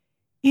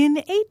In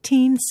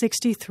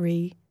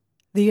 1863,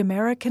 the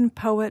American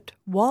poet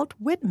Walt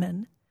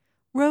Whitman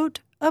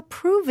wrote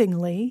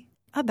approvingly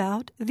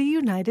about the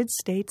United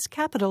States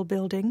Capitol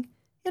building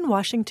in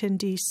Washington,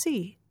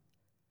 D.C.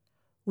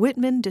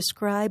 Whitman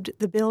described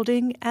the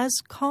building as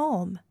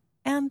calm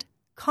and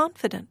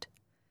confident,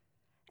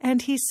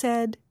 and he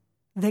said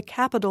the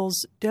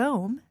Capitol's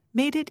dome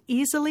made it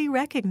easily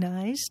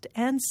recognized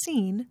and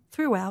seen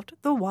throughout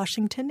the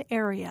Washington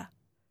area.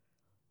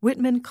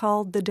 Whitman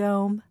called the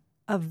dome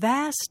a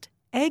vast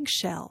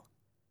eggshell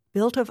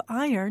built of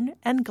iron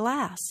and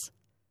glass.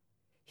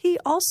 He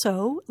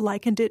also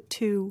likened it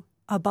to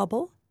a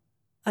bubble,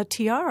 a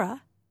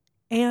tiara,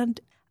 and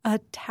a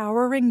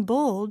towering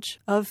bulge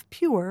of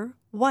pure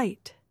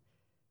white.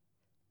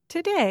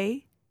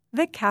 Today,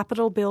 the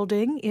Capitol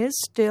building is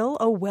still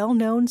a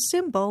well-known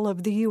symbol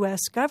of the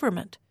U.S.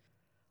 government,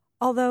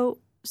 although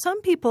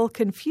some people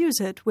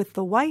confuse it with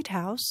the White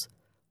House,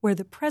 where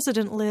the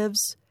president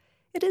lives.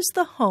 It is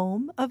the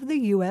home of the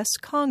U.S.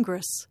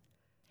 Congress.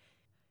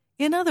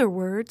 In other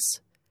words,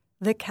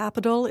 the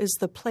Capitol is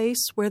the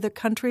place where the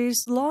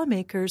country's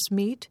lawmakers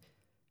meet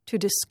to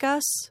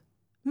discuss,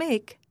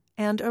 make,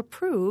 and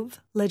approve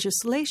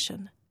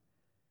legislation.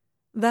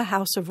 The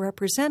House of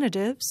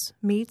Representatives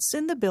meets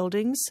in the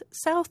building's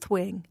south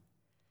wing.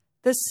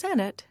 The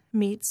Senate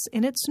meets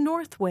in its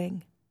north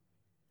wing.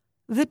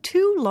 The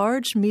two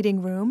large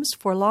meeting rooms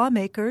for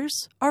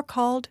lawmakers are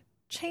called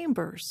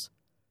chambers.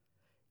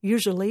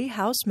 Usually,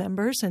 House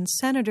members and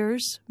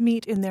senators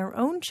meet in their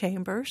own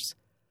chambers,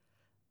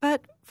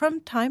 but from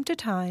time to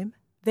time,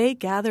 they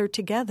gather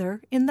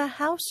together in the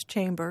House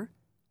chamber,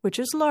 which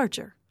is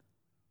larger.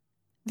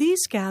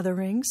 These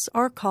gatherings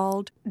are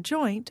called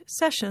joint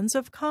sessions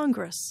of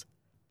Congress.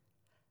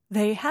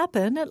 They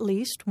happen at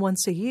least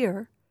once a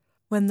year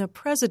when the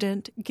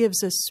president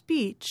gives a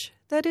speech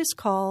that is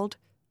called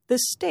the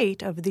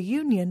State of the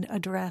Union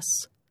Address.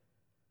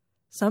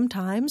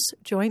 Sometimes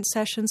joint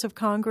sessions of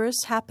Congress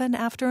happen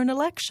after an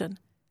election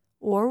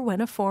or when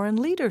a foreign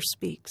leader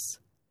speaks.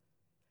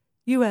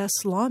 U.S.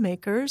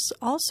 lawmakers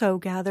also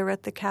gather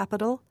at the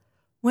Capitol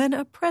when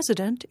a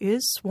president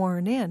is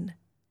sworn in.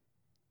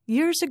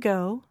 Years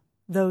ago,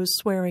 those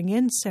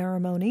swearing-in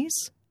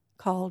ceremonies,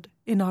 called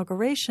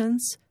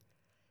inaugurations,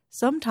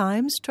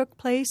 sometimes took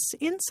place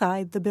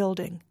inside the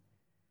building,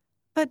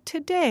 but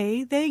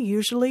today they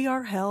usually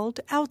are held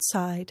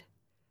outside.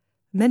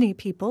 Many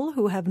people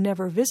who have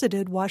never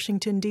visited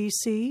Washington,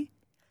 D.C.,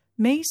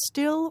 may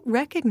still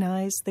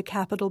recognize the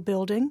Capitol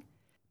building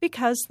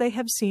because they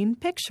have seen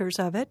pictures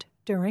of it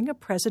during a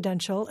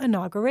presidential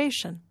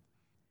inauguration.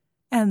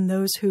 And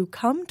those who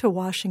come to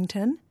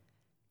Washington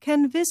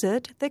can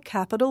visit the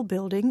Capitol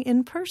building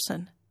in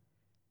person.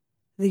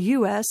 The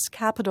U.S.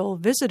 Capitol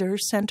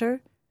Visitors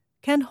Center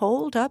can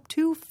hold up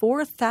to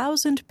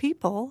 4,000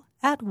 people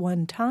at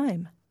one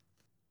time.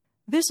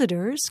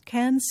 Visitors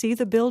can see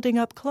the building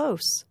up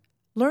close,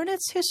 learn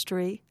its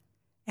history,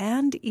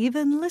 and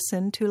even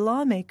listen to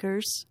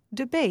lawmakers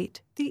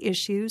debate the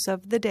issues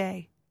of the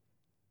day.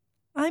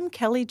 I'm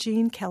Kelly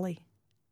Jean Kelly.